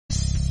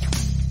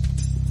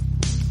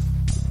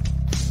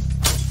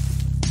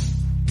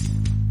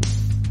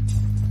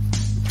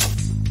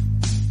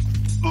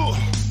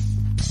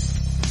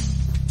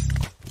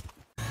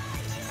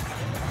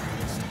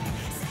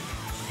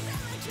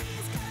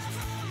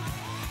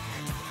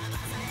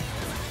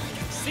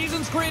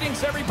Season's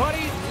greetings, everybody.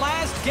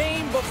 Last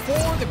game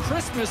before the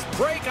Christmas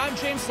break. I'm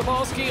James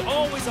Cebulski.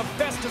 Always a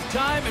festive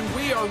time, and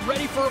we are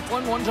ready for a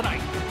fun one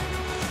tonight.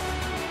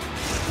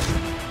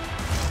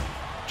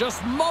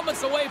 Just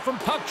moments away from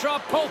puck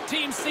drop. Both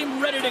teams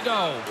seem ready to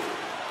go.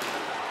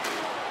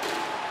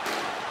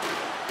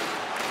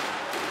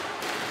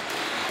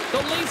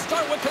 The Leafs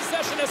start with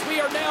possession as we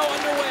are now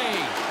underway.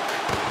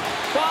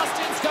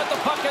 Boston's got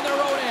the puck in their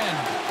own end.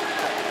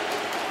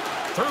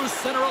 Through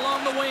center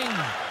along the wing.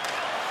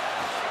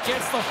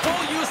 Gets the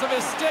full use of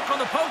his stick on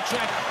the poke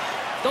check.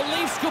 The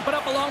Leafs scoop it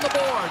up along the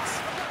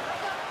boards.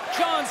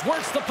 Johns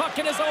works the puck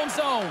in his own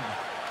zone.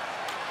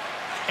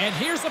 And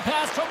here's the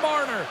pass to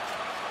Marner.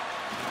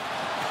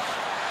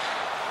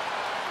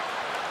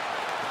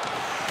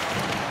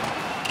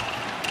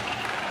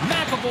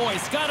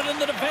 McAvoy's got it in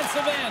the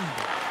defensive end.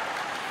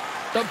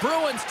 The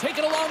Bruins take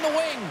it along the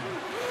wing.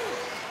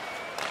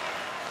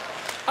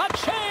 A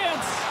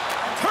chance!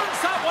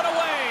 Turns that one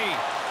away.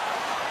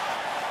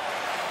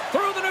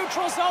 Through the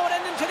neutral zone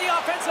and into the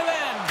offensive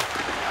end.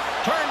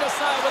 Turned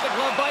aside with a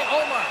glove by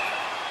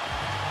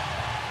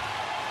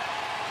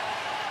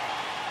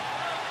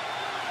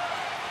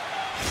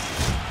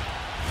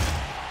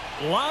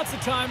Omar. Lots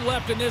of time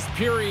left in this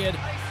period.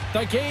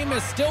 The game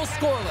is still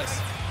scoreless.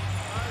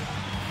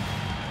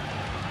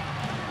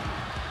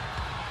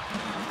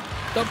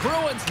 The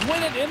Bruins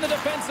win it in the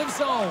defensive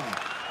zone.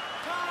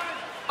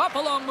 Up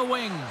along the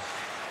wing.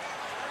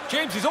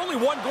 James, he's only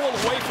one goal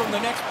away from the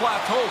next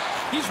plateau.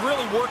 He's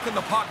really working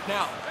the puck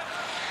now.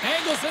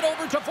 Angles it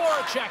over to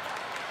Voracek.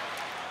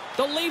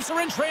 The Leafs are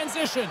in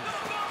transition.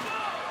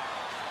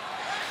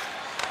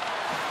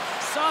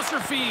 Saucer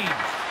feed.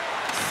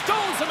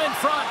 Stones him in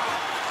front.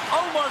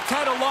 Ullmark's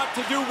had a lot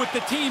to do with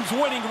the team's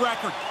winning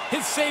record.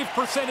 His save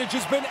percentage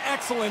has been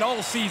excellent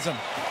all season.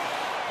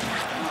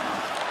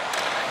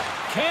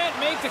 Can't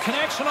make the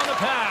connection on the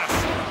pass.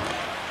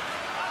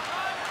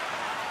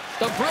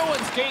 The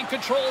Bruins gain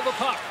control of the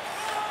puck.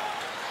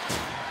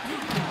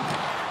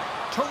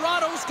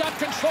 Toronto's got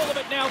control of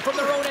it now from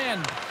their own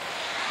end.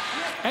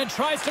 And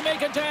tries to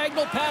make a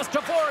diagonal pass to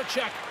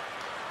Voracek.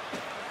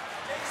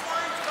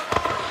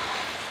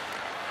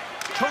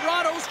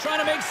 Toronto's trying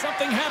to make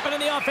something happen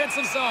in the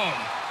offensive zone.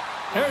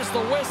 There's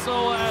the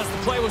whistle as the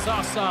play was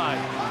offside.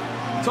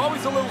 It's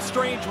always a little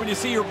strange when you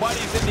see your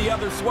buddies in the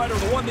other sweater,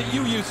 the one that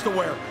you used to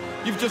wear.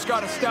 You've just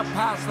got to step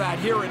past that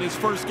here in his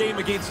first game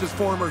against his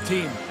former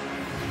team.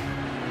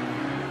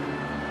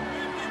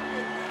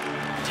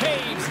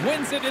 Taves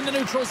wins it in the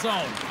neutral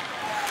zone.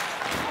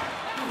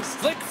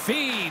 Slick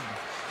feed.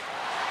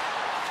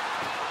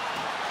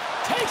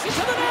 Takes it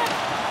to the net.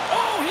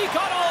 Oh, he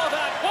got all of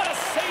that. What a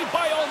save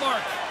by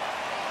Ullmark.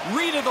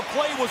 Read of the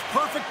play was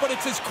perfect, but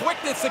it's his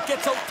quickness that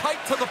gets out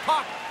tight to the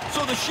puck,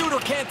 so the shooter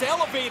can't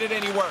elevate it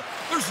anywhere.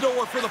 There's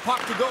nowhere for the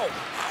puck to go.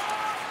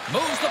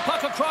 Moves the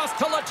puck across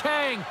to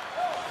Letang.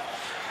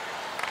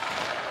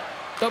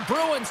 The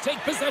Bruins take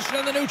possession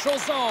in the neutral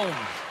zone.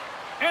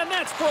 And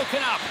that's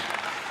broken up.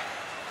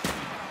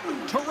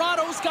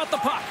 Toronto's got the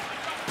puck.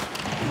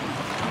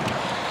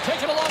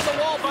 Taken along the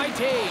wall by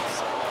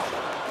Taves.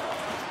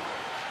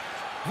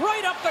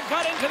 Right up the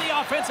gut into the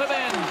offensive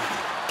end.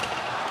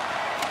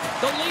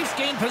 The Leafs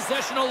gain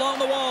possession along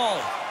the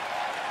wall.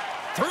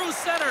 Through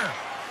center.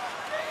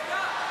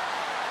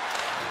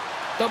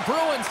 The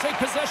Bruins take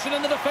possession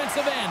in the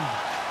defensive end.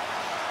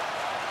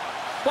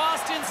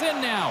 Boston's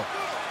in now.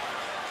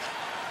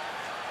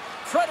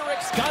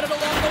 Frederick's got it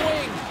along the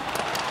wing.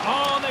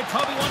 Oh, and they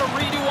probably want a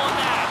redo on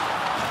that.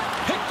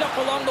 Picked up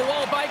along the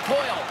wall by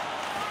Coyle.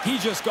 He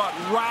just got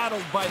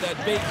rattled by that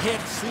big hit.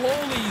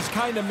 Slowly, he's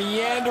kind of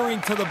meandering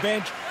to the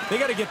bench. They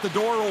got to get the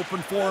door open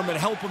for him and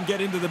help him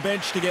get into the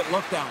bench to get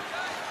looked at.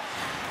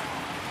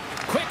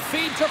 Quick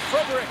feed to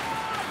Frederick.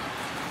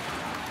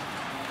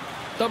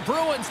 The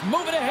Bruins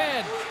move it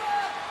ahead.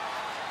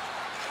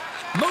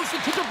 Moves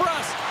it to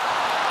DeBrusque.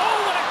 Oh,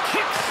 what a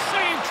kick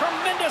save.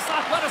 Tremendous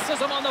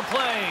athleticism on the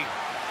play.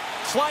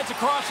 Slides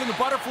across in the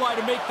butterfly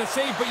to make the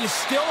save, but you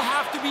still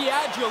have to be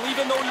agile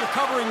even though you're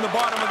covering the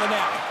bottom of the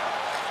net.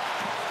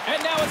 And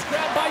now it's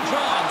grabbed by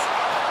Johns.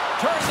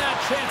 Turn that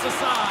chance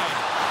aside.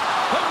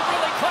 But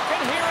really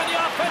clicking here in the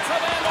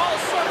offensive end. All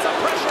sorts of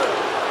pressure.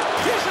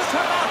 Dishes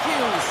to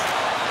Matthews.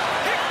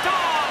 Picked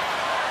off.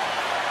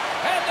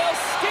 And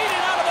they'll skate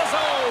it out of the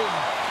zone.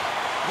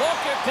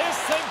 Look at this.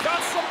 They've got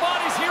some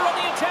bodies here on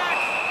the attack.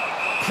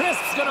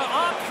 Crisp's going to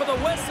opt for the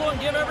whistle and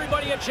give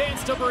everybody a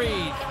chance to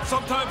breathe.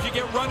 Sometimes you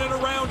get running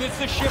around as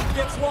the shift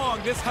gets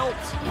long. This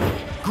helps.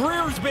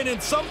 Greer's been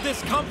in some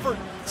discomfort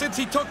since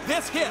he took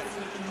this hit.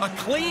 A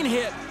clean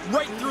hit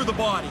right through the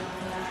body.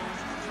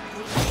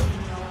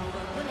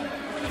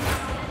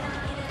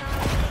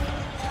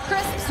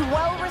 Crisp's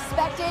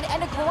well-respected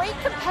and a great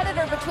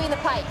competitor between the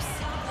pipes.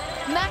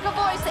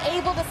 McAvoy's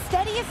able to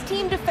steady his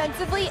team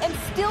defensively and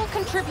still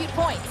contribute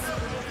points.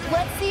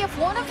 Let's see if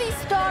one of these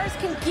stars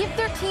can give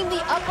their team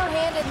the upper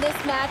hand in this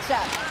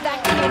matchup.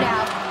 Back to you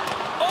now.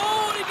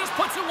 Oh, and he just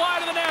puts it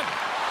wide of the net.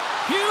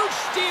 Huge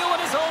steal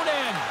at his own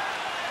end.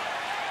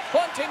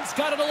 Bunting's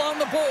got it along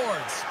the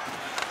boards.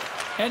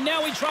 And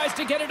now he tries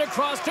to get it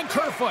across to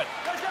Kerfoot.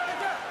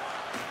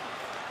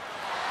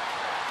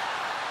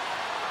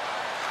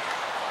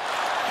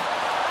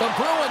 The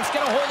Bruins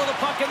get a hold of the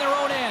puck in their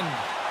own end.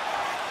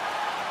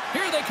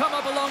 Here they come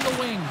up along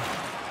the wing.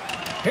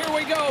 Here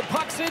we go,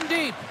 puck's in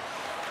deep.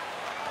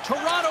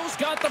 Toronto's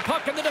got the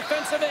puck in the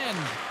defensive end.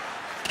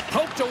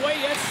 Poked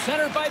away, yet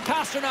centered by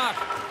Pasternak.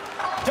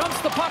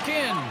 Dumps the puck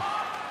in.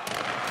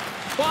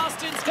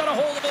 Boston's got a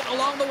hold of it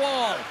along the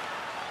wall.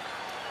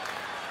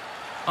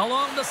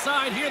 Along the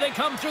side, here they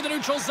come through the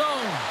neutral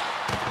zone.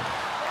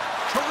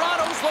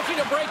 Toronto's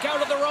looking to break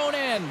out of their own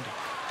end.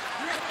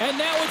 And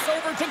now it's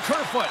over to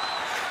Kerfoot.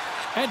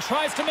 And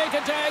tries to make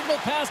a diagonal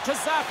pass to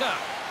Zacha.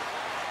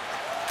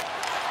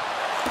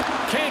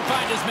 Can't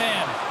find his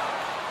man.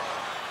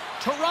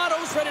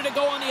 Toronto's ready to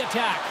go on the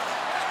attack.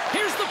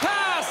 Here's the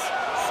pass.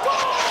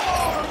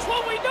 Scores!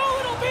 Well, we know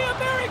it'll be a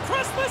Merry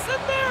Christmas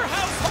in their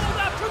household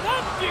after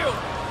that feud.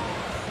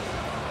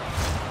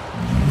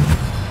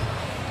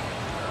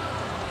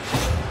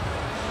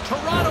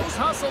 Toronto's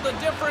hustle the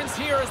difference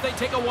here as they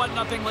take a 1-0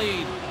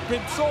 lead.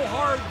 Been so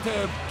hard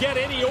to get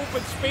any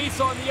open space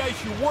on the ice.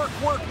 You work,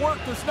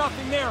 there's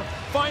nothing there.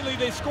 Finally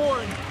they score,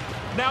 and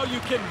now you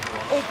can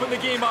open the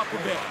game up a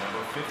bit.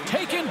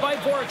 Taken by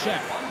Voracek.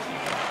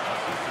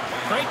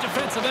 Great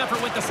defensive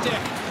effort with the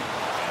stick.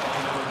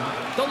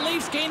 The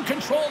Leafs gain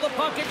control of the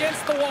puck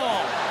against the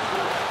wall.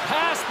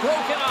 Pass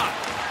broken up.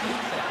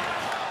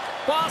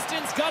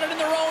 Boston's got it in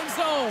their own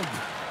zone.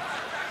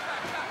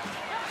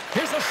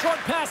 Here's a short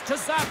pass to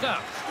Zacha.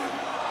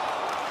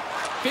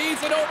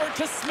 Feeds it over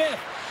to Smith.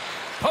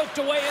 Poked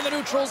away in the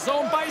neutral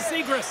zone by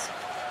Zegras.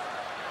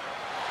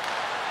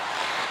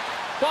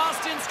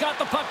 Boston's got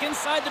the puck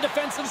inside the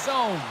defensive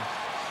zone.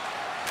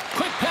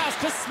 Quick pass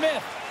to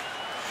Smith.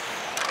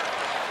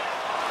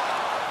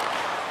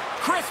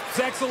 Crisp's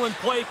excellent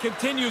play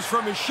continues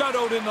from his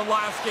shutout in the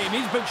last game.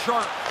 He's been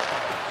sharp.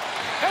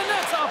 And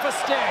that's off a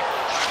stick.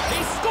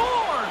 He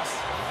scores!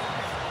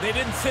 They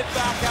didn't sit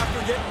back after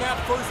getting that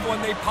first one.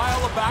 They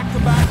pile a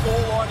back-to-back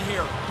goal on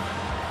here.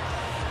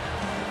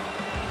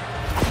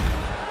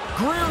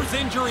 Greer's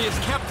injury has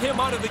kept him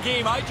out of the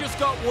game. I just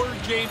got word,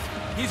 James,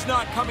 he's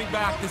not coming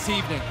back this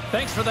evening.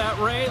 Thanks for that,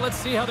 Ray. Let's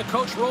see how the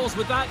coach rolls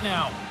with that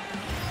now.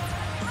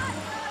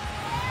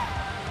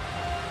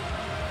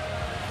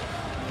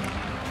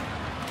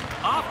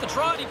 Off the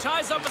trot, he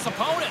ties up his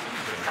opponent.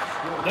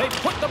 They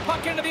put the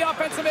puck into the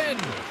offensive end.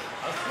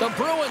 The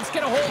Bruins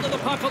get a hold of the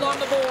puck along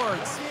the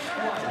boards.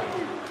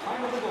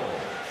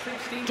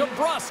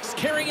 DeBrusk's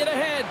carrying it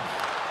ahead.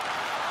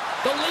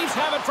 The Leafs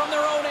have it from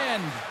their own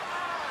end.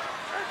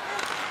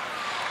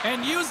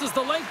 And uses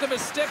the length of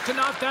his stick to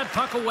knock that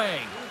puck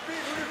away.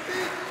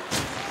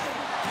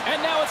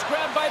 And now it's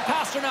grabbed by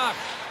Pasternak.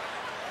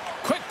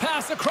 Quick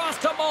pass across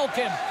to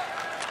Malkin.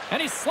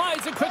 And he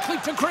slides it quickly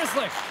to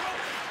Grzelcyk.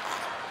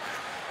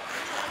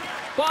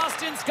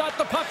 Boston's got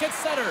the puck at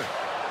center.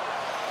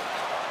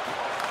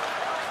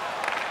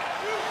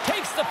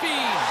 Takes the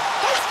feed.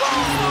 They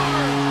score!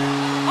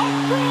 A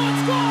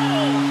Bruins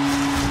goal!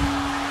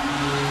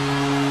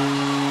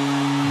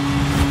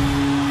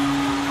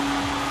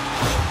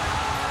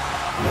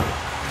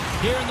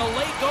 Here in the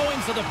late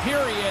goings of the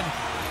period,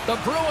 the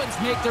Bruins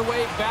make their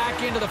way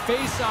back into the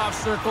face-off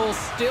circle,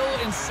 still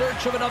in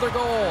search of another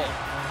goal.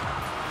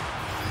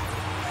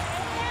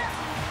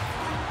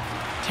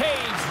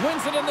 Taves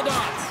wins it in the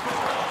dots.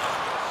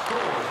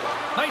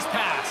 Nice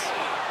pass.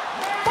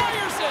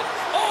 Fires it.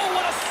 Oh,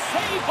 what a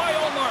save by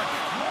Ullmark.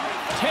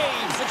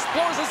 Taves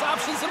explores his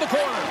options in the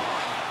corner.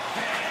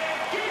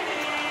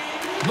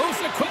 Moves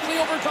it quickly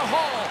over to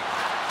Hall.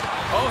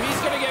 Oh, he's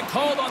going to get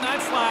called on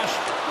that slash.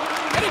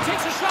 And he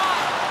takes a shot.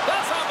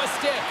 That's off a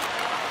stick.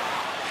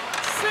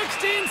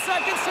 16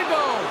 seconds to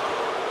go.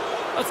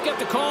 Let's get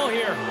the call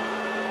here.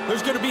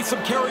 There's going to be some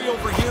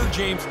carryover here,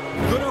 James.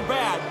 Good or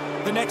bad,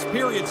 the next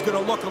period's going to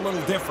look a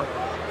little different.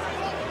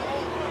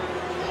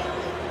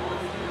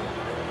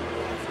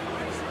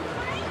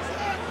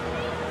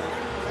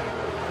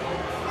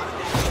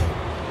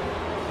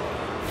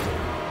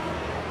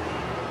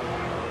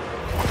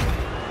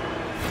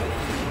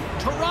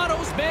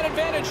 Toronto's man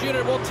advantage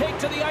unit will take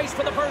to the ice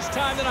for the first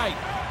time tonight.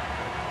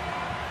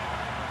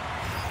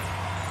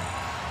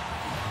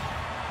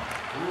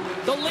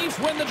 The Leafs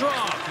win the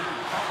draw.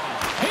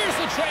 Here's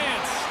the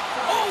chance.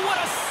 Oh, what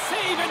a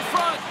save in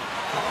front.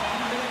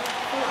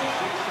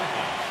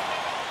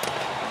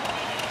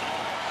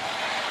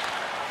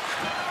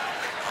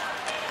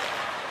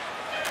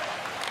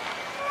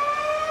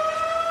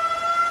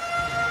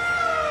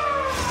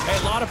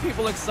 A lot of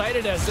people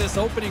excited as this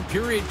opening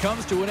period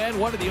comes to an end.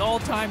 One of the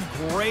all-time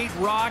great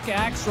rock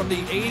acts from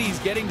the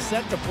 80s getting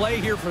set to play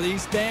here for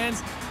these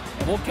fans.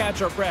 And we'll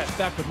catch our breath.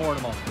 Back with more in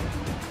a moment.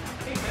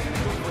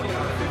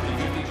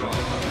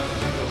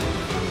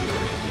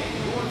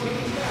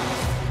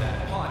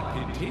 That pot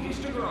continues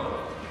to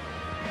grow.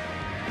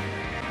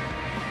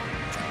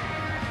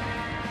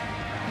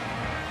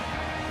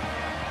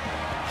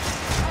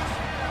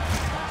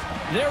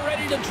 They're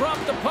ready to drop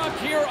the puck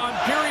here on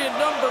period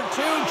number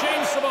 2.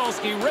 James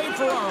Cybulski, Ray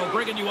Ferraro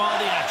bringing you all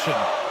the action.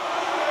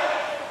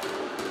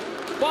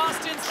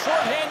 Boston's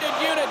short-handed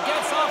unit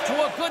gets off to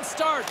a good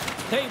start.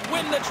 They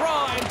win the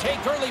draw and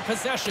take early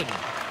possession.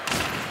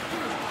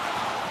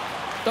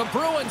 The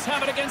Bruins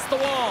have it against the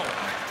wall.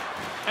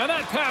 And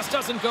that pass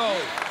doesn't go.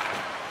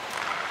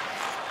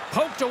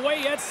 Poked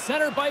away at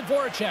center by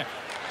Voracek.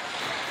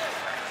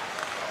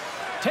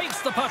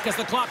 Takes the puck as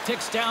the clock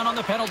ticks down on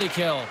the penalty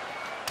kill.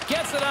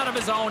 Gets it out of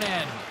his own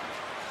end.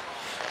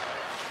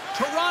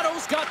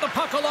 Toronto's got the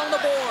puck along the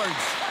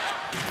boards.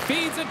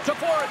 Feeds it to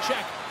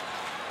Voracek.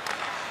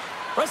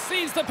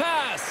 Receives the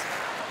pass.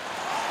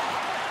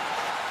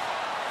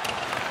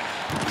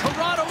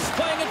 Toronto's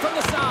playing it from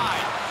the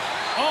side.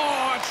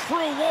 Oh, a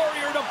true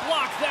warrior to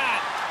block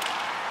that.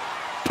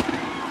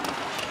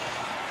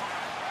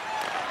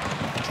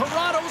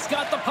 Toronto's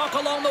got the puck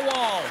along the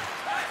wall.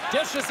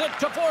 Dishes it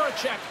to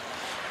Voracek.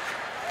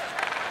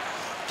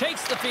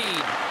 Takes the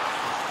feed.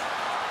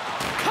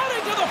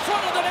 Cutting to the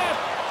front of the net.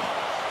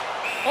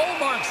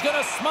 Olmark's going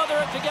to smother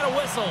it to get a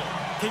whistle.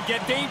 Can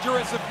get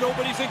dangerous if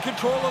nobody's in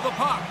control of the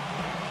puck.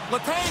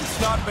 Letang's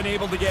not been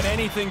able to get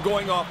anything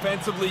going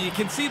offensively. You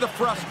can see the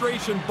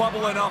frustration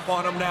bubbling up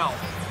on him now.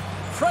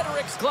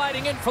 Frederic's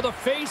gliding in for the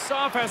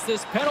face-off as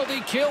this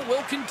penalty kill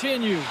will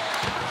continue.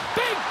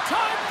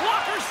 Big-time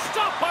blocker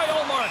stopped by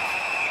Olmark.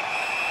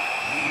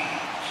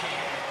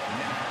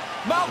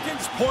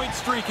 Malkin's point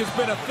streak has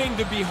been a thing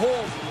to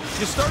behold.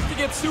 You start to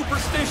get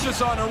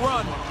superstitious on a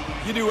run.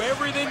 You do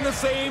everything the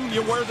same,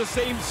 you wear the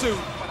same suit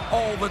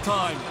all the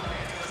time.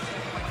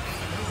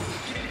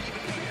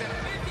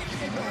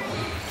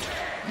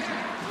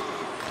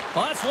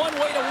 Well, that's one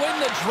way to win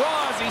the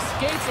draw as he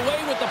skates away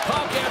with the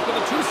puck after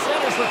the two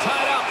centers were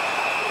tied up.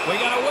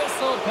 We got a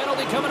whistle,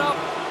 penalty coming up.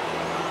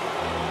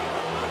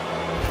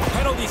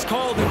 Penalty's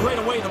called, and right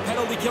away the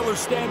penalty killers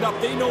stand up.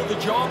 They know the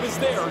job is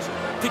theirs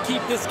to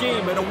keep this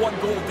game at a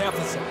one-goal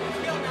deficit.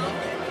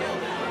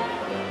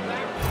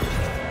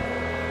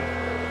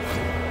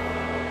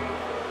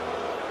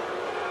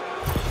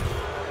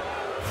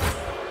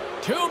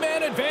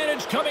 Two-man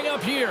advantage coming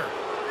up here.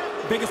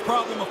 Biggest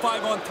problem a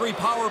 5-on-3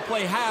 power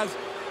play has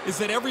is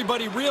that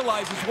everybody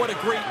realizes what a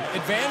great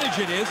advantage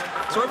it is,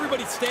 so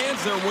everybody stands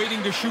there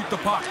waiting to shoot the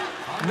puck.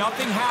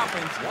 Nothing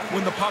happens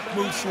when the puck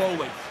moves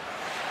slowly.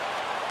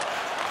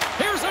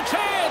 Here's a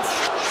chance!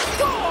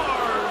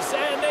 Scores!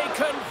 And they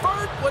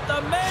convert with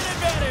the man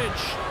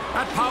advantage.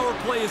 That power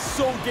play is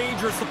so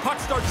dangerous. The puck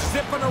starts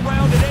zipping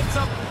around. It ends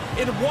up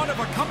in one of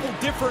a couple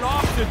different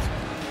options.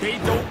 They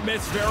don't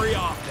miss very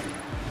often.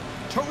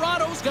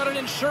 Toronto's got an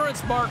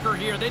insurance marker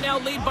here. They now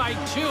lead by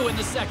 2 in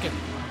the second.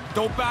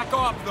 Don't back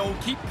off, though.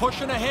 Keep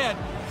pushing ahead.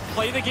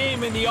 Play the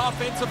game in the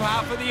offensive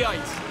half of the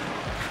ice.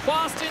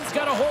 Boston's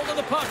got a hold of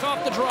the puck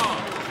off the draw.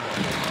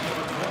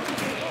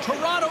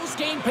 Toronto's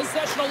gained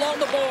possession along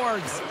the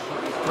boards.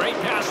 Great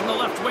pass from the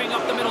left wing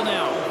up the middle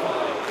now.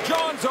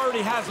 Johns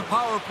already has a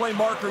power play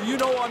marker. You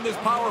know on this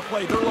power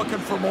play, they're looking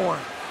for more.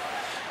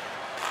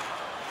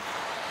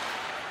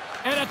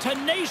 And a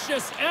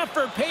tenacious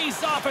effort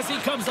pays off as he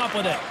comes up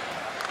with it.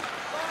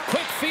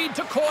 Quick feed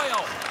to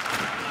Coyle.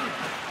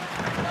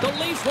 The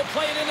Leafs will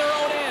play it in their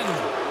own end.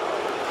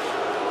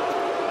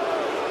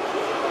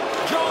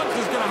 Johns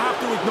is going to have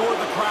to ignore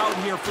the crowd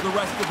here for the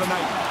rest of the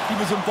night. He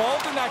was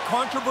involved in that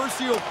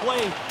controversial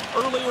play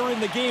earlier in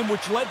the game,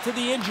 which led to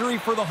the injury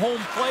for the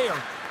home player.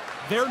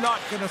 They're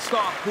not going to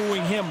stop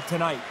booing him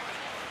tonight.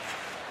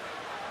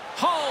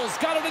 Hall's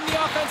got it in the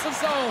offensive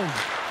zone.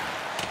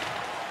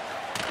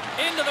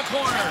 Into the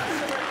corner.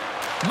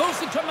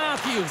 Moves it to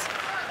Matthews.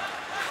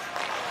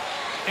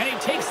 And he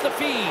takes the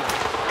feed.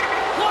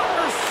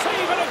 Blocker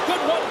save and a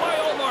good one by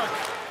Olmark.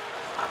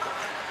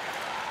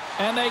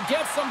 And they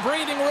get some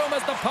breathing room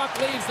as the puck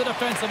leaves the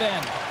defensive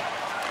end.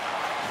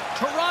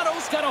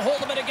 Toronto's got a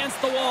hold of it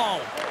against the wall.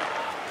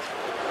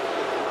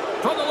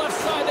 From the left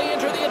side, they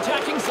enter the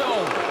attacking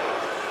zone.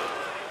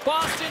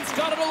 Boston's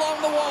got it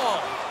along the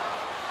wall.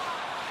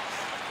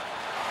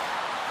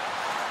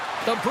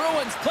 The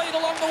Bruins played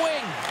along the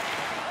wing.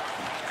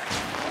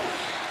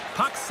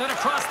 Puck sent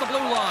across the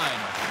blue line.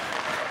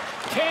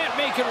 Can't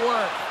make it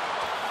work.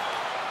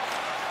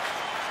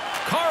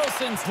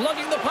 Carlson's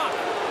lugging the puck.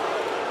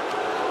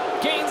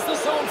 Gains the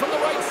zone from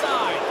the right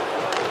side.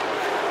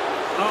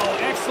 Oh,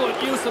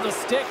 excellent use of the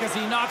stick as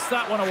he knocks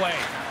that one away.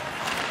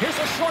 Here's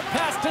a short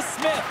pass to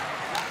Smith.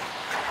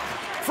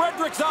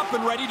 Frederic's up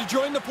and ready to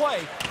join the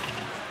play.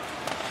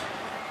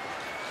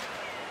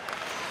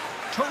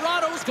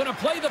 Toronto's going to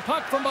play the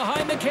puck from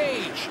behind the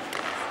cage.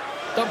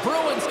 The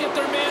Bruins get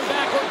their man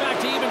back. We're back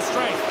to even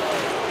strength.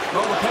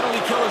 Well, the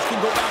penalty killers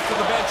can go back to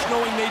the bench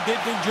knowing they did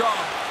their job.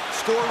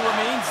 Score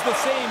remains the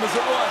same as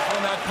it was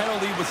when that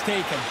penalty was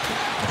taken.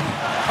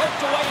 Poked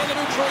away in the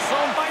neutral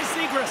zone by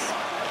Zegras.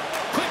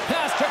 Quick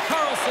pass to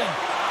Carlson.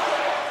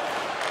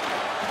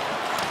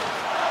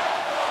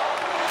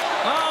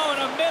 Oh,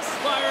 and a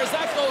misfire as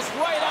that goes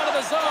right out of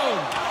the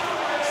zone.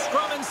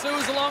 Scrum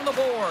ensues along the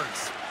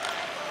boards.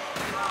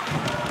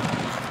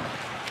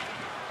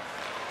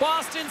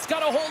 Boston's got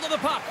a hold of the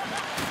puck.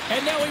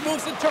 And now he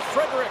moves it to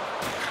Frederic.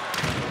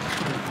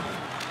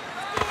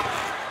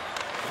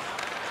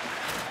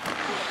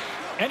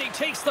 And he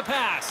takes the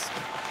pass.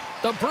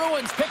 The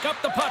Bruins pick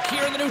up the puck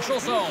here in the neutral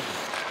zone.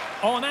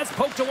 Oh, and that's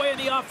poked away in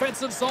the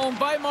offensive zone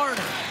by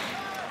Marner.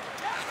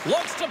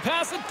 Looks to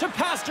pass it to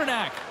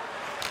Pasternak.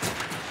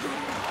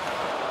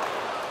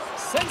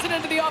 Sends it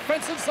into the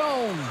offensive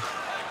zone.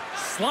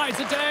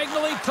 Slides it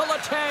diagonally to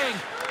Letang.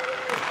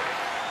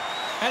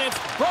 And it's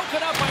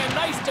broken up by a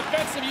nice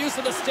defensive use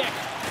of the stick.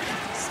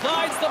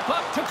 Slides the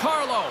puck to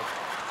Carlo.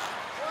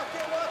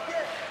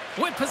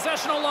 With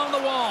possession along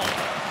the wall.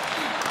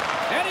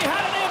 And he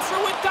had an answer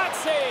with that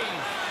save.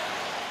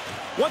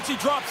 Once he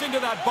drops into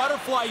that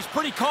butterfly, he's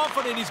pretty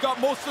confident he's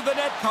got most of the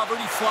net covered.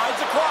 He slides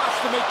across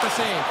to make the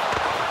save.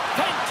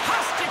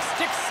 Fantastic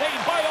stick save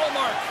by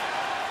Ullmark.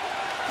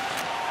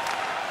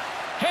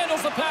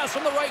 Handles the pass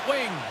from the right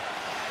wing.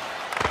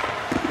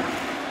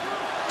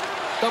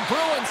 The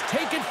Bruins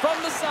take it from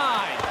the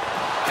side.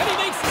 And he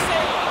makes the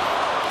save.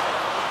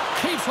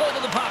 Keeps hold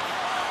of the puck.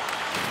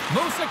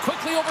 Moves it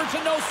quickly over to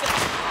Nosek.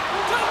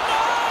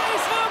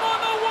 Denies him on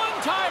the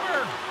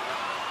one-timer.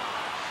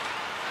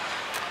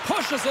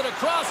 Pushes it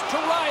across to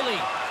Riley.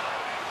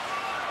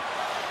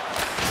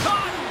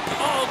 Shot!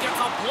 Oh, gets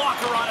a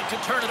blocker on it to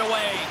turn it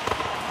away.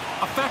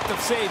 Effective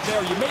save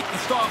there. You make the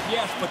stop,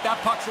 yes, but that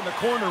puck's in the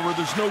corner where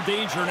there's no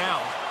danger now.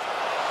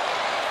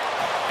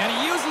 And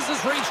he uses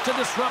his reach to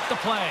disrupt the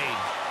play.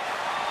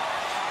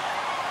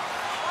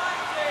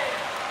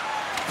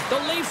 The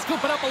Leafs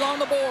scoop it up along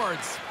the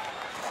boards.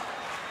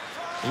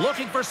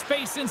 Looking for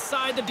space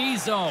inside the D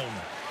zone.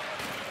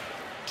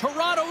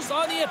 Toronto's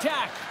on the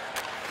attack.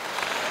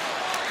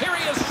 Here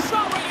he is,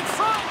 shot right in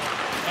front.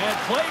 And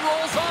play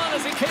rolls on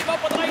as he came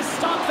up with a nice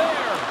stop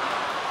there.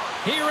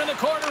 Here in the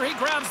corner, he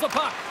grabs the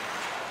puck.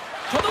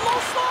 To the low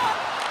slot.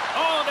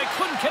 Oh, they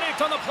couldn't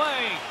connect on the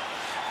play.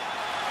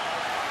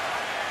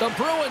 The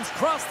Bruins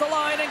cross the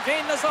line and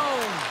gain the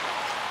zone.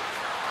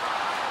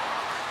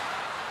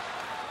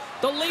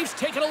 The Leafs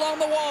take it along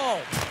the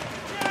wall.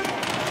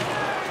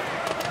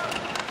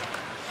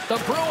 The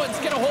Bruins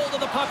get a hold of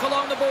the puck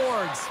along the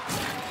boards.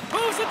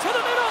 Moves it to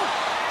the middle.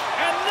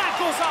 And that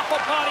goes off a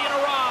body and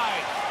a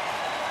ride.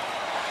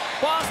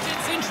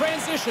 Boston's in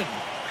transition.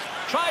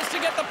 Tries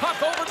to get the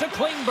puck over to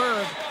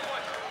Klingberg.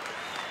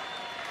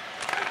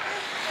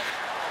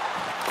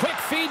 Quick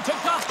feed to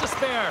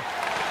Gostisbehere.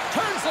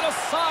 Turns it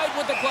aside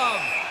with the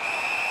glove.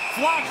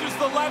 Flashes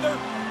the leather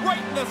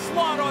right in the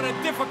slot on a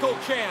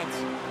difficult chance.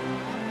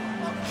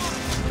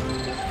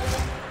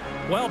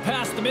 Well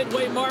past the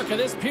midway mark of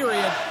this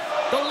period,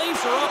 the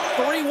Leafs are up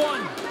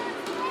 3-1.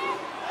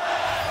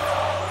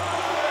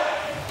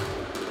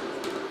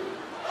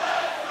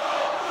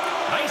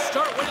 Nice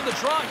start winning the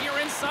draw here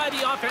inside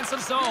the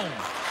offensive zone.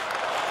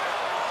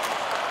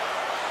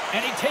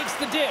 And he takes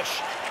the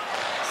dish.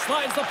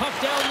 Slides the puck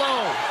down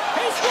low.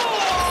 He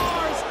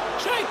scores!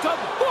 Jacob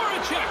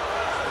Voracek!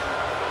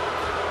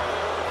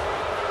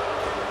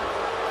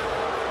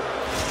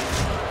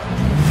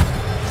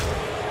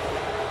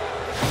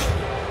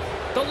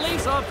 The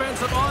Leafs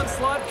offensive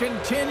onslaught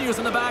continues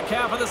in the back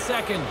half of the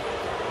second.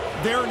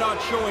 They're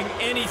not showing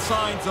any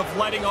signs of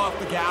letting off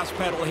the gas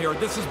pedal here.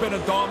 This has been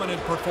a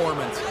dominant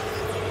performance.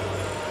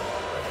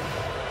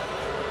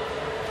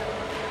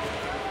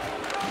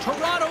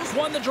 Toronto's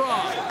won the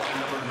draw.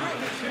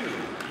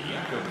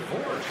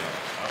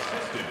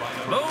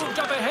 Moved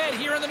up ahead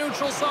here in the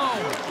neutral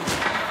zone.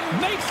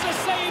 Makes the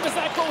save as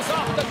that goes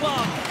off the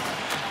glove.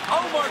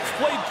 Ullmark's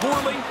played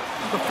poorly.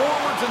 The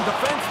forwards and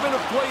defensemen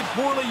have played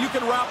poorly. You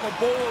can wrap a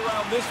bow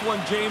around this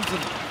one, James,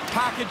 and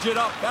package it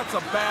up. That's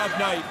a bad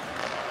night.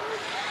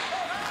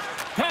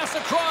 Pass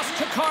across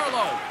to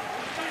Carlo.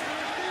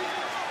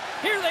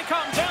 Here they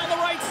come down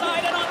the right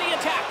side and on the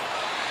attack.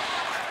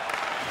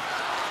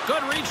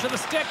 Good reach to the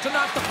stick to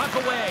knock the puck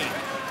away.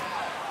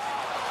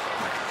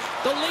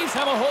 The Leafs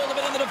have a hold of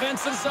it in the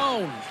defensive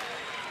zone.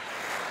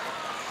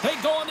 They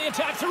go on the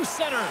attack through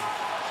center.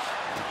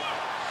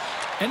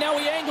 And now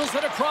he angles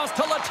it across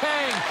to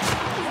Letang.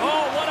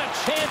 Oh, what a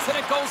chance, and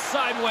it goes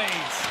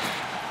sideways.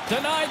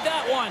 Denied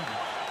that one.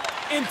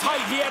 In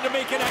tight, he had to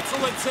make an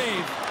excellent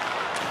save.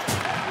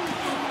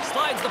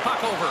 Slides the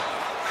puck over.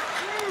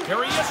 Here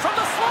he is from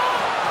the slot.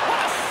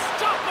 What a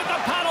stop with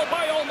the paddle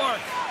by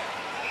Ullmark.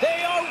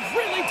 They are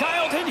really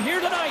dialed in here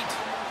tonight.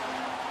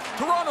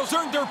 Toronto's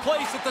earned their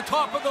place at the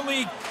top of the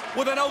league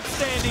with an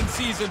outstanding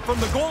season. From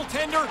the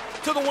goaltender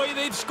to the way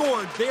they've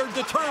scored, they're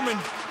determined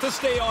to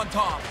stay on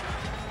top.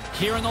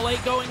 Here in the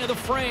late going of the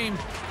frame,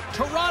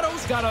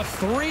 Toronto's got a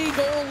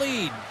 3-goal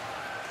lead.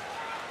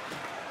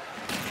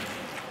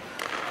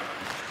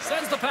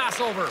 Sends the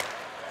pass over.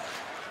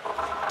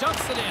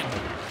 Dumps it in.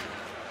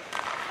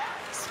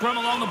 Scrum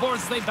along the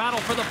boards as they battle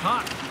for the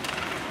puck.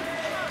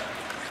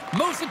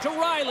 Moves it to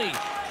Riley.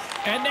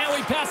 And now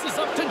he passes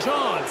up to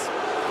Johns.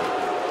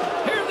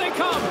 Here they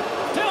come.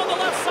 Down the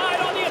left side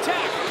on the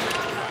attack.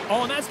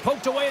 Oh, and that's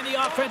poked away in the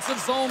offensive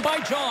zone by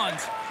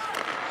Johns.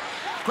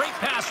 Great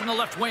pass from the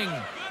left wing.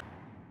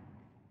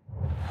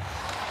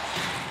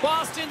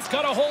 Boston's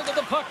got a hold of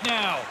the puck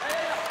now.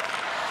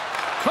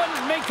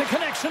 Couldn't make the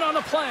connection on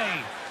the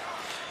play.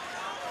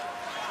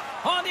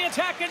 On the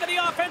attack into the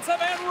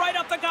offensive end, right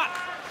up the gut.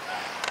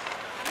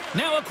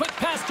 Now a quick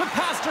pass to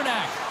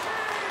Pasternak.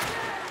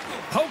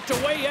 Poked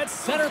away at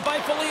center by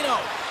Foligno.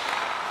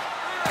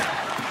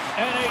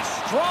 And a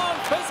strong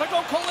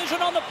physical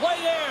collision on the play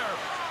there.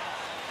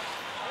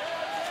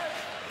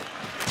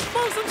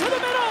 Moves into the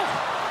middle.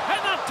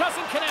 And that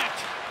doesn't connect.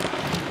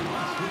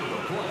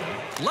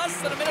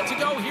 Less than a minute to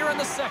go here in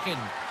the second.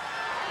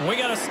 We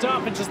got a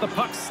stoppage as the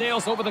puck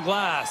sails over the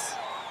glass.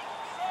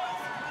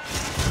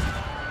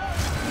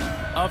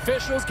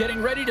 Officials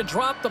getting ready to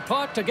drop the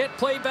puck to get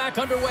play back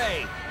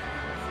underway.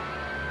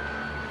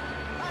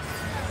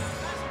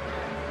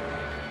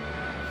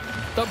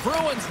 The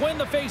Bruins win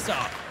the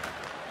faceoff.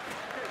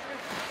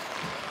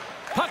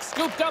 Puck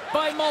scooped up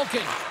by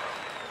Malkin.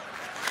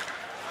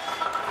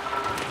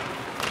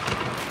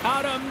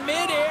 Out of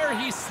midair,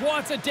 he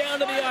swats it down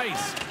to the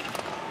ice.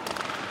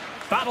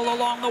 Battle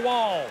along the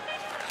wall.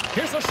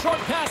 Here's a short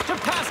pass to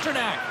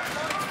Pasternak.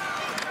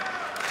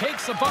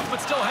 Takes a bump but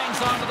still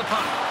hangs on to the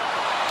puck.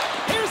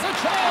 Here's a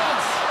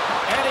chance.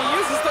 And he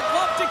uses the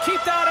glove to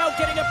keep that out,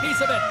 getting a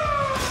piece of it.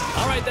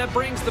 All right, that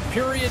brings the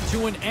period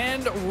to an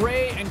end.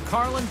 Ray and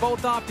Carlin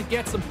both off to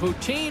get some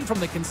poutine from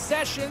the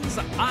concessions.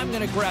 I'm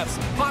going to grab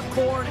some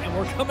popcorn, and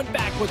we're coming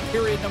back with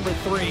period number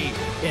 3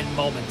 in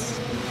moments.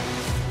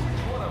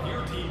 One of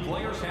your team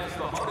players has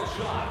the hardest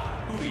shot.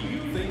 Who do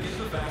you think is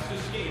the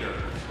fastest skater?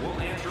 We'll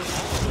answer all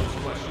of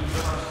those questions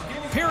in our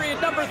skills.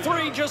 Period number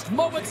 3 just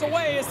moments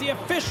away as the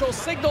official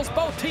signals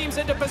both teams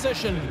into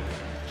position.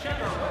 Check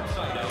our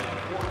website out.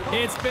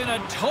 It's been a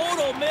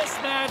total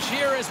mismatch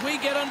here as we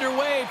get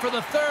underway for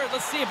the third.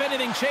 Let's see if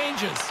anything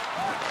changes.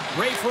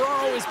 Ray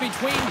Ferraro is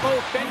between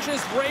both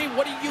benches. Ray,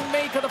 what do you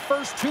make of the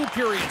first 2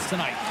 periods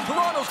tonight?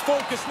 Toronto's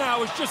focus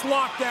now is just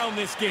lock down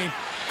this game.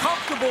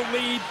 Comfortable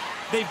lead.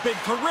 They've been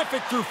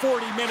terrific through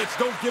 40 minutes.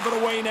 Don't give it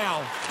away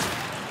now.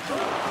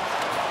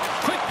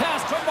 Quick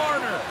pass to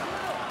Marner.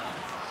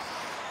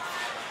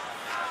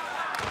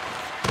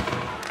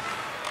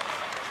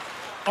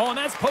 Oh, and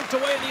that's poked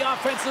away in the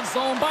offensive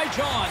zone by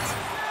Johns.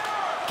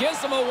 Gives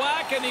him a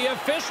whack, and the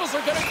officials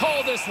are going to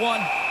call this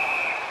one.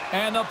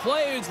 And the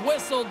play is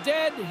whistled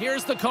dead.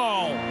 Here's the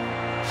call.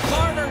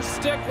 Marner's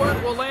stick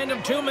work will land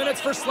him 2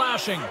 minutes for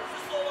slashing.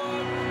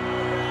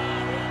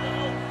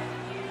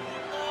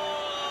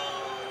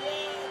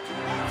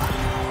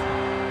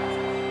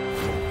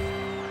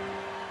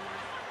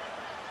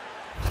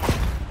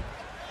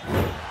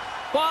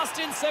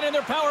 Boston sending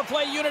their power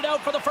play unit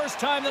out for the first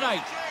time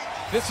tonight.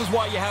 This is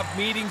why you have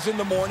meetings in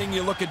the morning.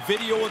 You look at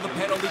video of the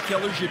penalty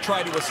killers. You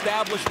try to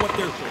establish what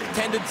their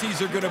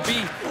tendencies are going to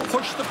be.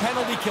 Push the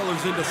penalty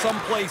killers into some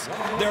place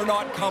they're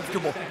not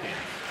comfortable.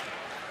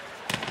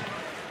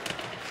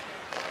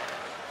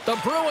 The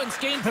Bruins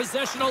gain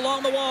possession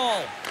along the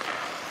wall.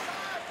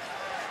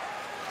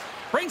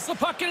 Brings the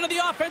puck into the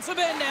offensive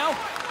end now.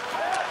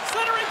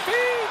 Centering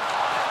feed.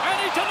 And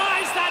he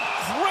denies that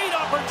great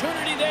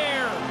opportunity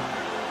there.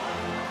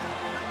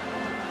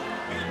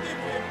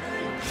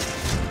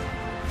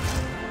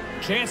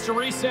 Chance to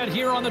reset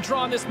here on the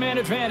draw on this man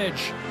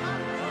advantage.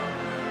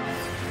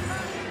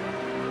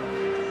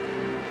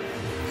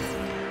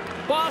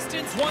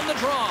 Boston's won the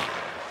draw.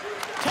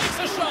 Takes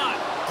a shot.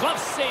 Glove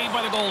saved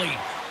by the goalie.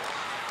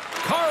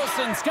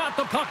 Carlson's got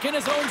the puck in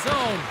his own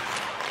zone.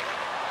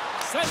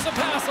 Sends a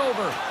pass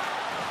over.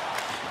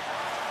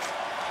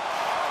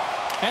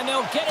 And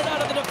they'll get it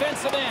out of the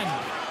defensive end.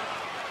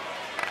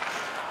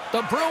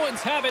 The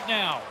Bruins have it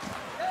now.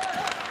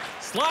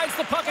 Slides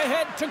the puck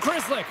ahead to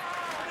Grzelcyk.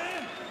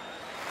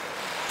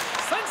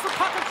 Sends the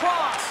puck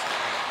across.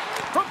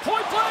 From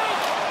point blank.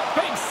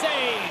 Big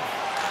save.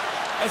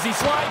 As he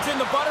slides in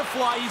the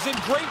butterfly, he's in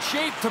great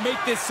shape to make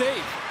this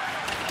save.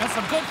 And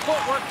some good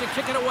footwork to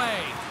kick it away.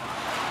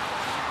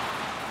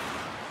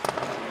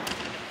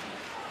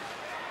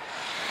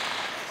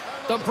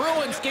 The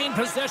Bruins gain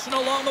possession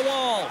along the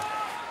wall.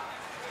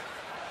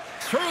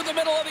 Through the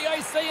middle of the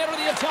ice, they enter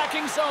the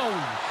attacking zone.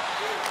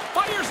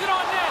 Fires it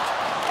on net.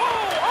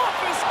 Oh, off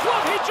his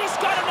glove. He just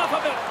got enough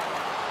of it.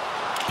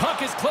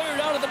 Puck is cleared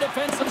out of the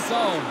defensive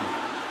zone.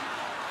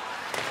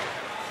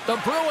 The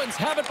Bruins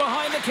have it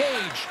behind the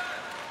cage.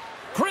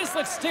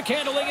 Grzelcyk stick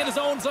handling in his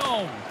own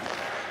zone.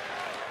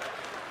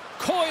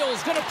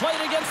 Coyle's going to play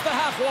it against the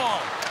half wall.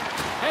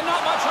 And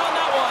not much on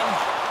that one.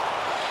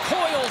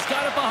 Coyle's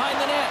got it behind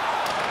the net.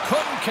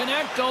 Couldn't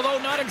connect,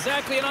 although not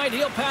exactly an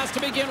ideal pass to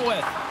begin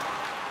with.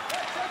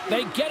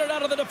 They get it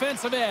out of the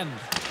defensive end.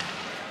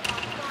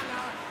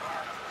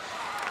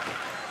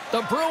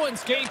 The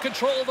Bruins gain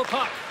control of the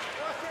puck.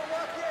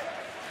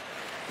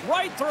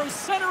 Right through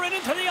center and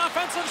into the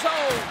offensive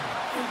zone.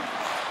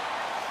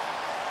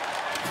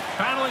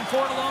 Battling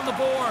for it along the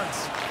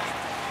boards.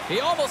 He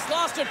almost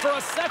lost it for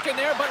a second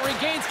there, but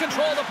regains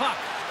control of the puck.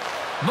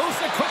 Moves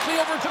it quickly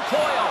over to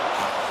Coyle.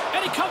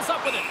 And he comes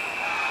up with it.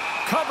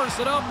 Covers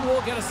it up, and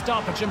we'll get a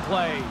stoppage in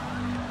play.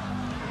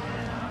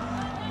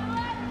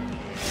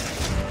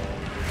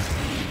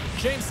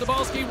 James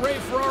Cybulski, Ray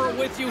Ferraro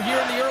with you here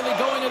in the early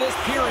going of this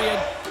period.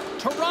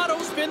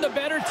 Toronto's been the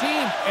better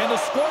team, and the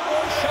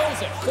scoreboard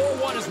shows it.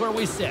 4-1 is where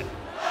we sit.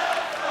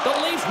 The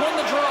Leafs win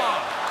the draw.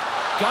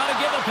 Gotta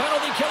give the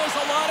penalty killers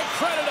a lot of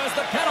credit as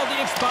the penalty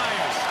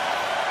expires.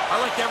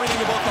 I liked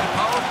everything about that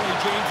power play,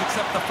 James,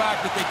 except the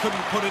fact that they couldn't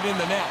put it in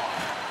the net.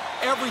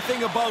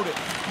 Everything about it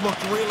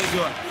looked really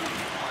good.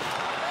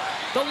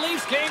 The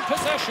Leafs gain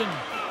possession.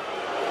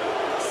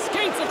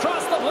 Skates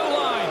across the blue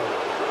line.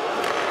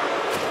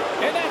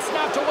 And that's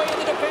knocked away in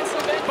the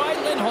defensive end by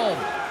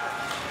Lindholm.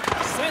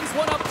 Sends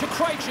one up to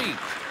Krejci.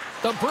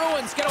 The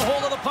Bruins get a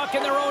hold of the puck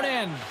in their own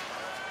end.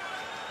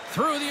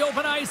 Through the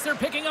open ice, they're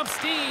picking up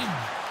steam.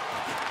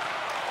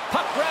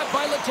 Puck grabbed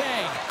by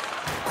Letang.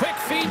 Quick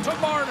feed to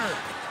Marner.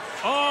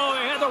 Oh,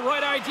 they had the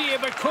right idea,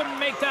 but couldn't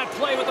make that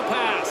play with the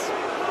pass.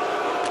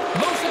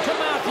 Moves it to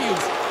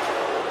Matthews.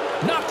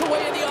 Knocked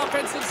away in the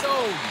offensive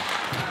zone.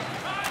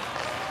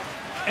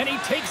 And he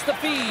takes the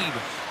feed.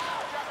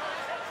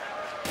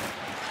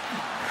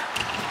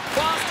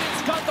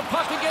 Boston's got the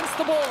puck against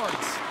the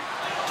boards.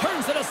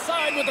 Turns it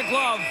aside with the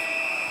glove.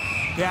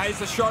 Yeah, it's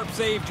a sharp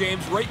save,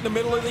 James. Right in the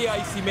middle of the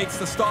ice, he makes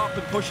the stop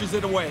and pushes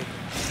it away.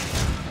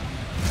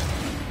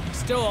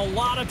 Still a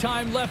lot of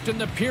time left in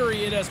the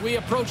period as we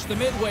approach the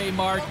midway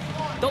mark.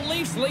 The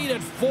Leafs lead at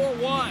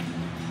 4-1.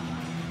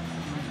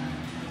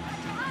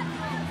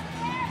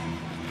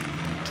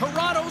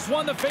 Toronto's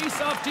won the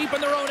face-off deep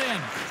in their own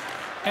end.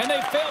 And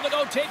they fail to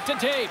go tape to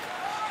tape.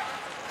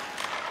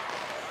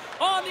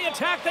 On the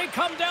attack, they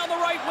come down the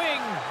right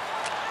wing.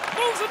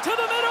 Moves it to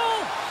the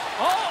middle.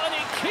 Oh, and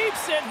he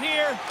keeps it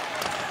here.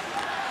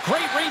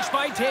 Great reach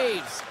by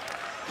Taves.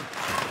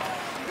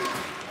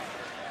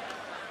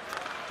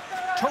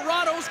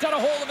 Toronto's got a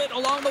hold of it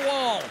along the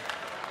wall.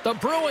 The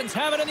Bruins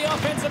have it in the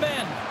offensive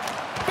end.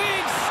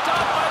 Big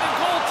stop by the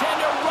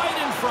goaltender right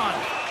in front.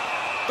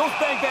 Those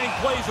bang-bang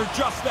plays are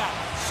just that.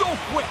 So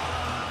quick.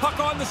 Puck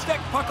on the stick,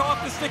 puck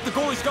off the stick. The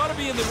goalie's got to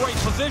be in the right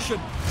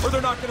position or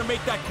they're not going to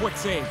make that quick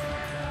save.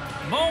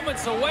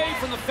 Moments away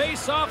from the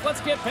face-off. Let's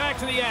get back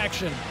to the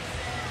action.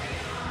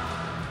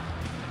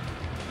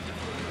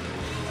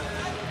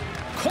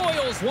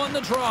 Coyle's won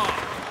the draw.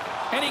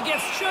 And he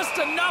gets just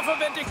enough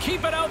of it to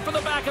keep it out for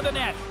the back of the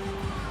net.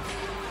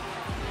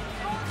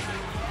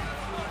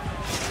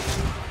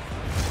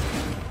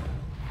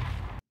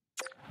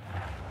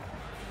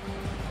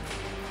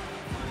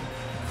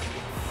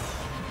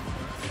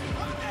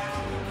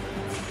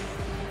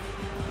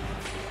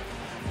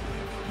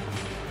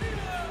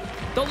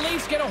 The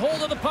Leafs get a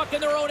hold of the puck in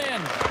their own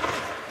end.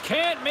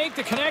 Can't make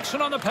the connection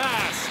on the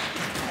pass.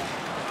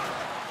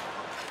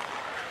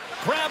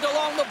 Grabbed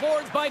along the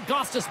boards by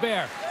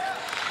Gostisbehere.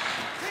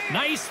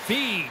 Nice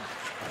feed.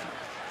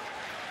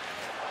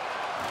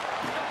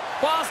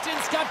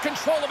 Boston's got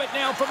control of it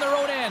now from their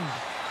own end.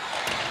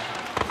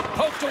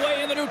 Poked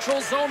away in the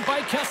neutral zone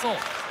by Kessel.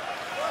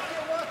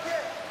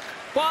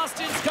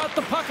 Boston's got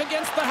the puck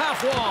against the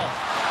half wall.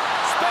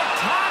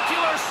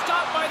 Spectacular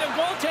stop by the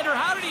goaltender.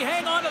 How did he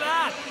hang on to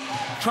that?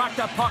 Tracked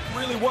that puck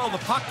really well. The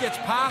puck gets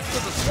passed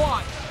to the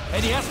slot,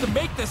 and he has to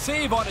make the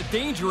save on a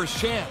dangerous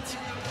chance.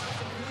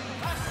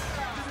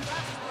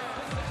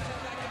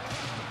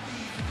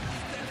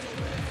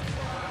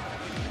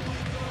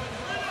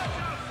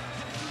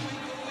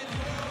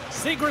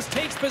 Zegras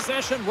takes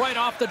possession right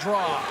off the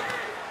draw.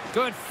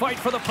 Good fight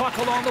for the puck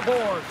along the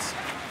boards.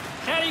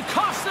 And he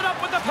coughs it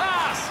up with the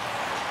pass.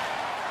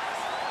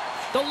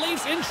 The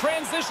Leafs in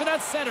transition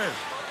at center.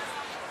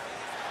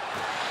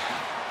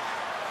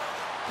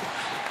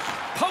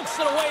 Pokes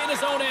it away in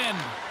his own end.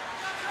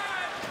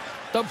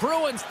 The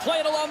Bruins play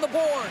it along the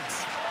boards.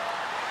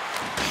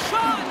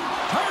 Shot!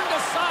 Turned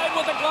aside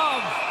with a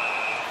glove.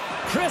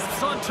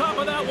 Crisps on top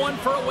of that one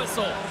for a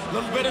whistle. A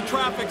little bit of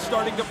traffic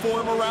starting to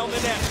form around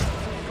the net.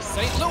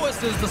 St.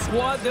 Louis is the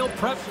squad they'll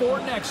prep for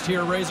next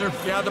here, Razor.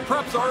 Yeah, the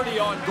prep's already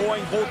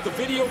ongoing. Both the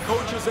video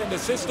coaches and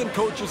assistant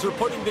coaches are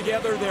putting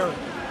together their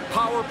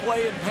power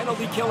play and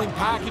penalty killing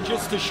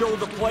packages to show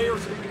the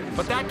players.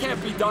 But that can't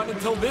be done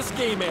until this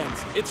game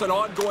ends. It's an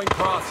ongoing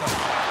process.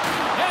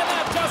 And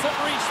that doesn't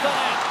reach the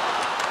net.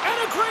 And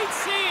a great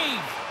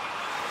save.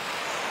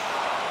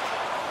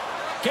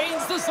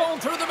 Gains the zone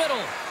through the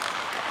middle.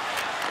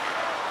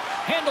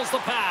 Handles the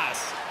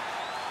pass.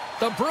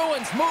 The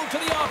Bruins move to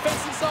the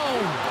offensive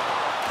zone.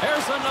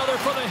 There's another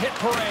for the hit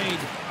parade.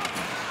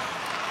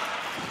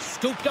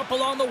 Scooped up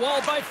along the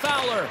wall by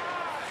Fowler.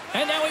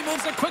 And now he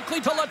moves it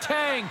quickly to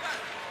Letang.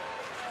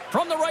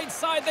 From the right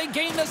side, they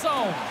gain the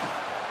zone.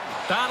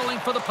 Battling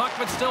for the puck,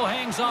 but still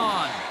hangs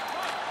on.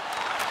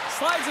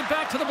 Slides it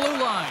back to the blue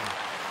line.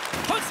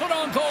 Puts it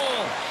on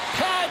goal.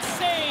 Pad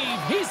save.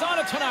 He's on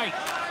it tonight.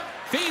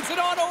 Feeds it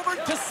on over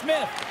to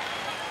Smith.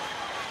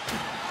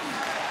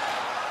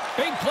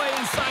 Big play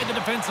inside the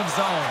defensive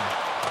zone.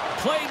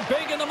 Played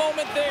big in the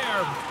moment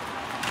there.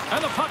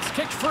 And the puck's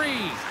kicked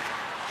free.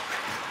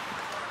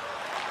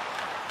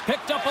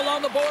 Picked up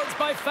along the boards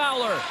by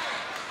Fowler.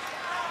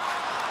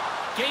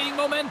 Gaining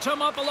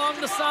momentum up along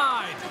the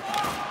side.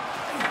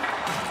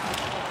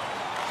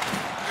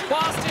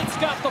 Boston's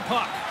got the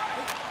puck.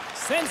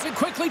 Sends it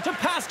quickly to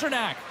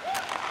Pasternak.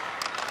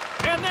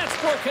 And that's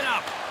broken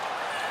up.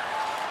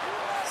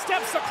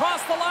 Steps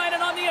across the line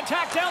and on the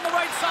attack down the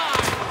right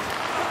side.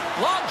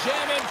 Long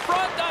jam in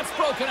front, that's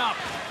broken broken up.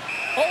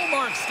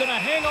 Omark's going to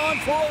hang on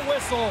for a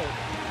whistle.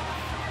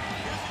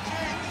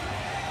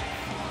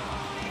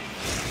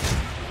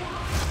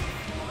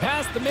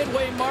 Past the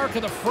midway mark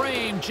of the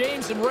frame,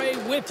 James and Ray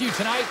with you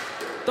tonight.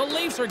 The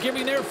Leafs are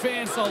giving their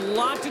fans a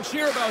lot to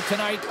cheer about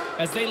tonight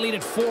as they lead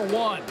it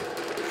 4-1.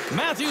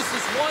 Matthews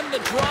has won the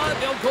draw.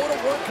 They'll go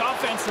to work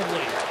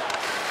offensively.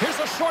 Here's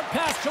a short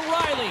pass to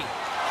Riley.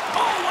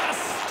 Oh, what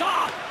a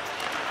stop!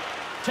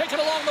 Taken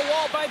along the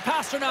wall by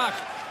Pasternak.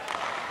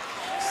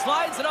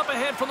 Slides it up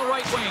ahead from the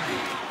right wing.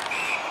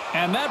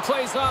 And that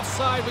play's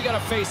offside. We got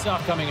a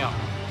face-off coming up.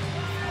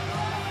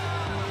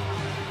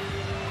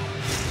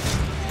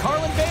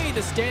 Carlin Bade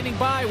is standing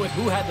by with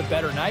who had the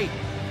better night.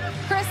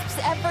 Crisp's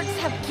efforts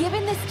have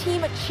given this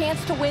team a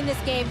chance to win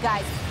this game,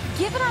 guys.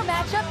 Given our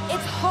matchup,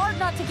 it's hard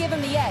not to give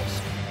him the edge.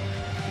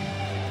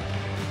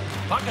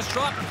 Puck is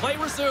dropped and play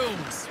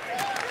resumes.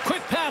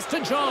 Quick pass to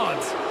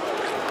Johns.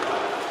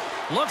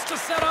 Looks to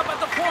set up at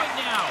the point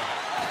now.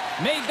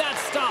 Made that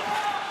stop.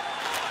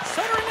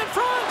 Centering in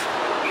front.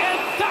 And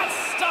that's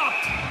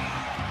stopped.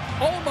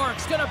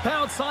 Omark's going to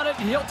pounce on it,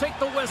 and he'll take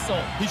the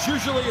whistle. He's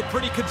usually a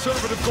pretty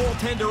conservative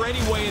goaltender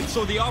anyway, and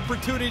so the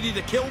opportunity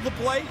to kill the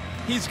play,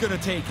 he's going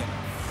to take it.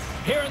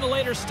 Here in the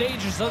later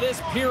stages of this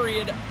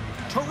period,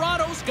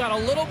 Toronto's got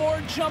a little more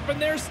jump in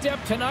their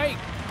step tonight.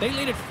 They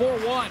lead it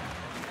 4-1.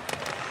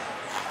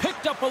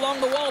 Picked up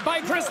along the wall by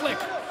Grzelcyk.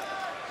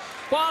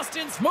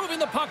 Boston's moving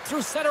the puck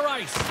through center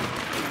ice.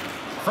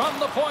 From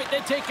the point, they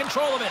take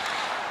control of it.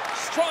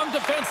 Strong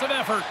defensive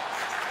effort.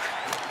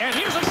 And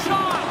here's a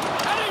shot,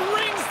 and he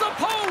rings the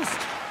post.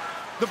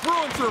 The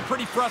Bruins are a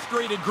pretty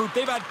frustrated group.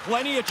 They've had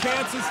plenty of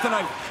chances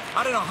tonight.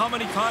 I don't know how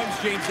many times,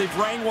 James, they've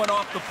rang one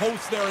off the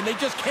post there, and they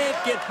just can't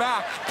get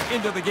back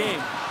into the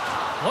game.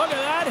 Look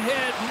at that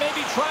hit.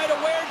 Maybe try to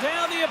wear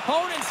down the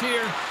opponents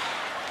here.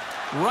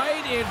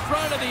 Right in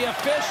front of the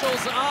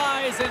official's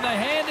eyes, and the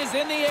hand is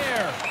in the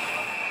air.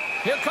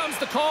 Here comes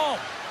the call.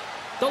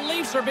 The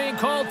Leafs are being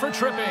called for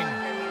tripping.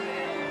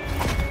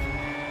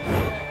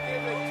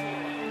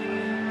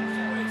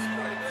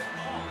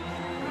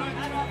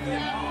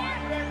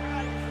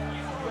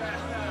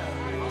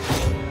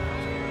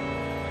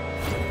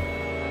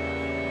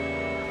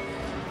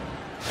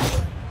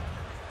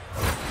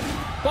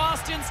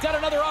 Boston's got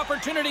another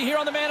opportunity here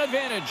on the man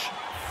advantage.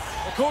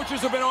 The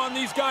coaches have been on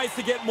these guys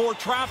to get more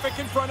traffic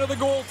in front of the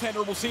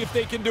goaltender. We'll see if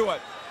they can do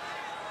it.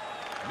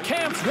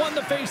 Camp's won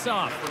the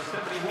faceoff.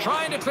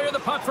 Trying to clear the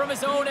puck from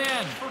his own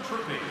end.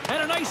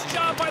 And a nice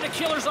job by the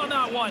Killers on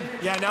that one.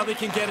 Yeah, now they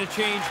can get a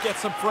change, get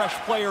some fresh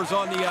players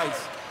on the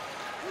ice.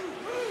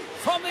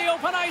 From the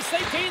open ice,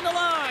 they gain the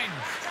line.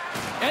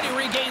 And he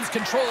regains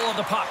control of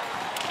the puck.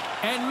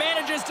 And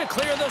manages to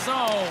clear the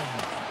zone.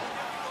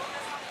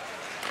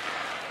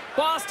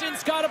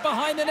 Boston's got it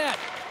behind the net.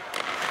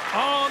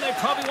 Oh, they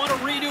probably want a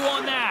redo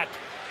on that.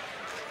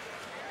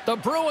 The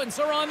Bruins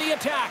are on the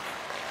attack.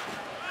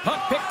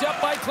 Puck picked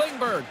up by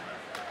Klingberg.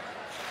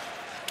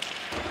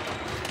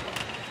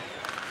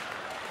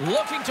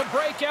 Looking to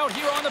break out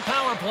here on the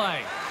power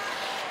play.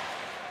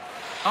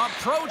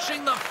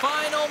 Approaching the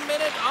final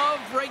minute of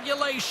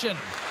regulation.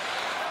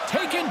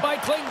 Taken by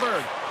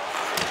Klingberg.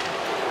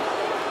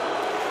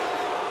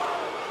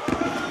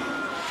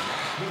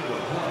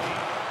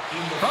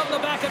 From the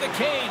back of the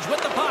cage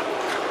with the puck.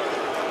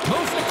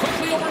 Moves it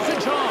quickly over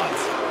to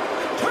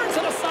Johns. Turns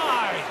it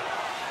aside.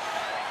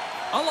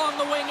 Along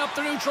the wing up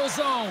the neutral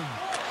zone.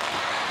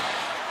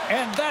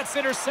 And that's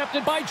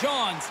intercepted by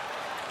Johns.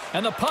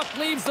 And the puck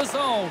leaves the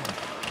zone.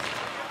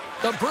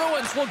 The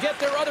Bruins will get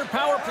their other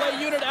power play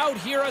unit out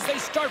here as they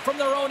start from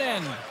their own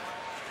end.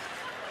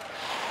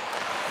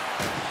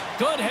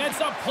 Good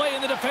heads-up play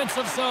in the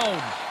defensive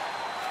zone.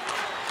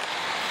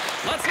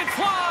 Lets it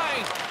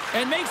fly.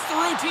 And makes the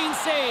routine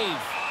save.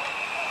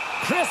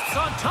 Crisps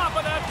on top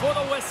of that for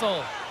the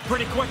whistle.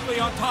 Pretty quickly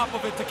on top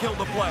of it to kill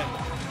the play.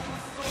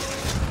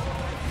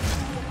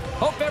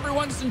 Hope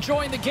everyone's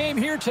enjoying the game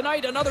here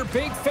tonight. Another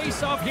big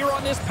face-off here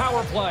on this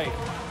power play.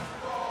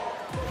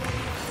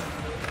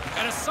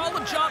 And a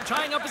solid job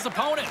tying up his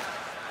opponent.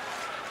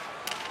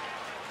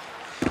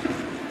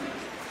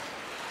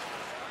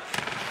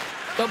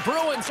 The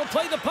Bruins will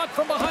play the puck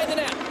from behind the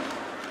net.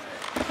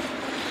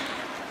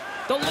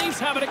 The Leafs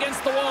have it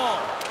against the wall.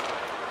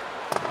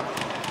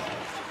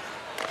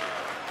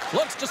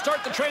 Looks to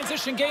start the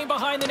transition game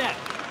behind the net.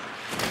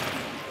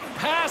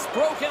 Pass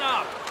broken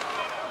up.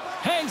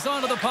 Hangs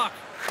onto the puck.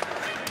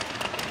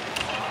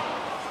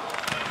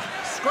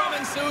 Scrum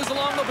ensues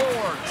along the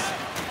boards.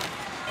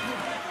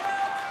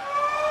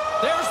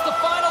 There's the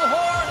final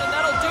horn, and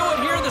that'll do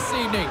it here this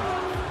evening.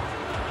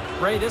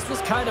 Ray, this was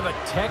kind of a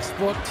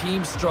textbook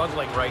team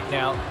struggling right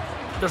now.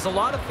 There's a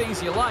lot of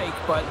things you like,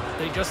 but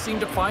they just seem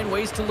to find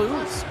ways to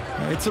lose.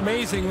 It's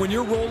amazing. When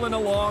you're rolling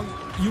along,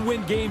 you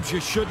win games you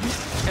shouldn't.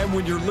 And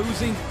when you're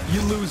losing,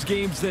 you lose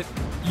games that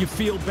you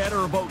feel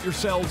better about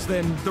yourselves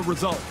than the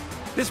result.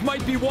 This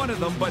might be one of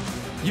them, but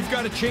you've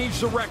got to change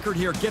the record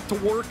here. Get to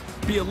work,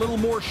 be a little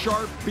more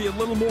sharp, be a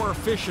little more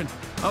efficient.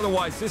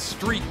 Otherwise, this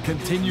streak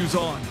continues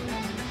on.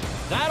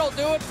 That'll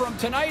do it from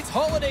tonight's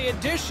holiday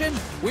edition.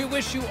 We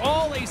wish you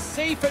all a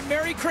safe and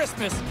Merry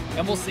Christmas,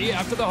 and we'll see you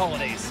after the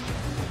holidays.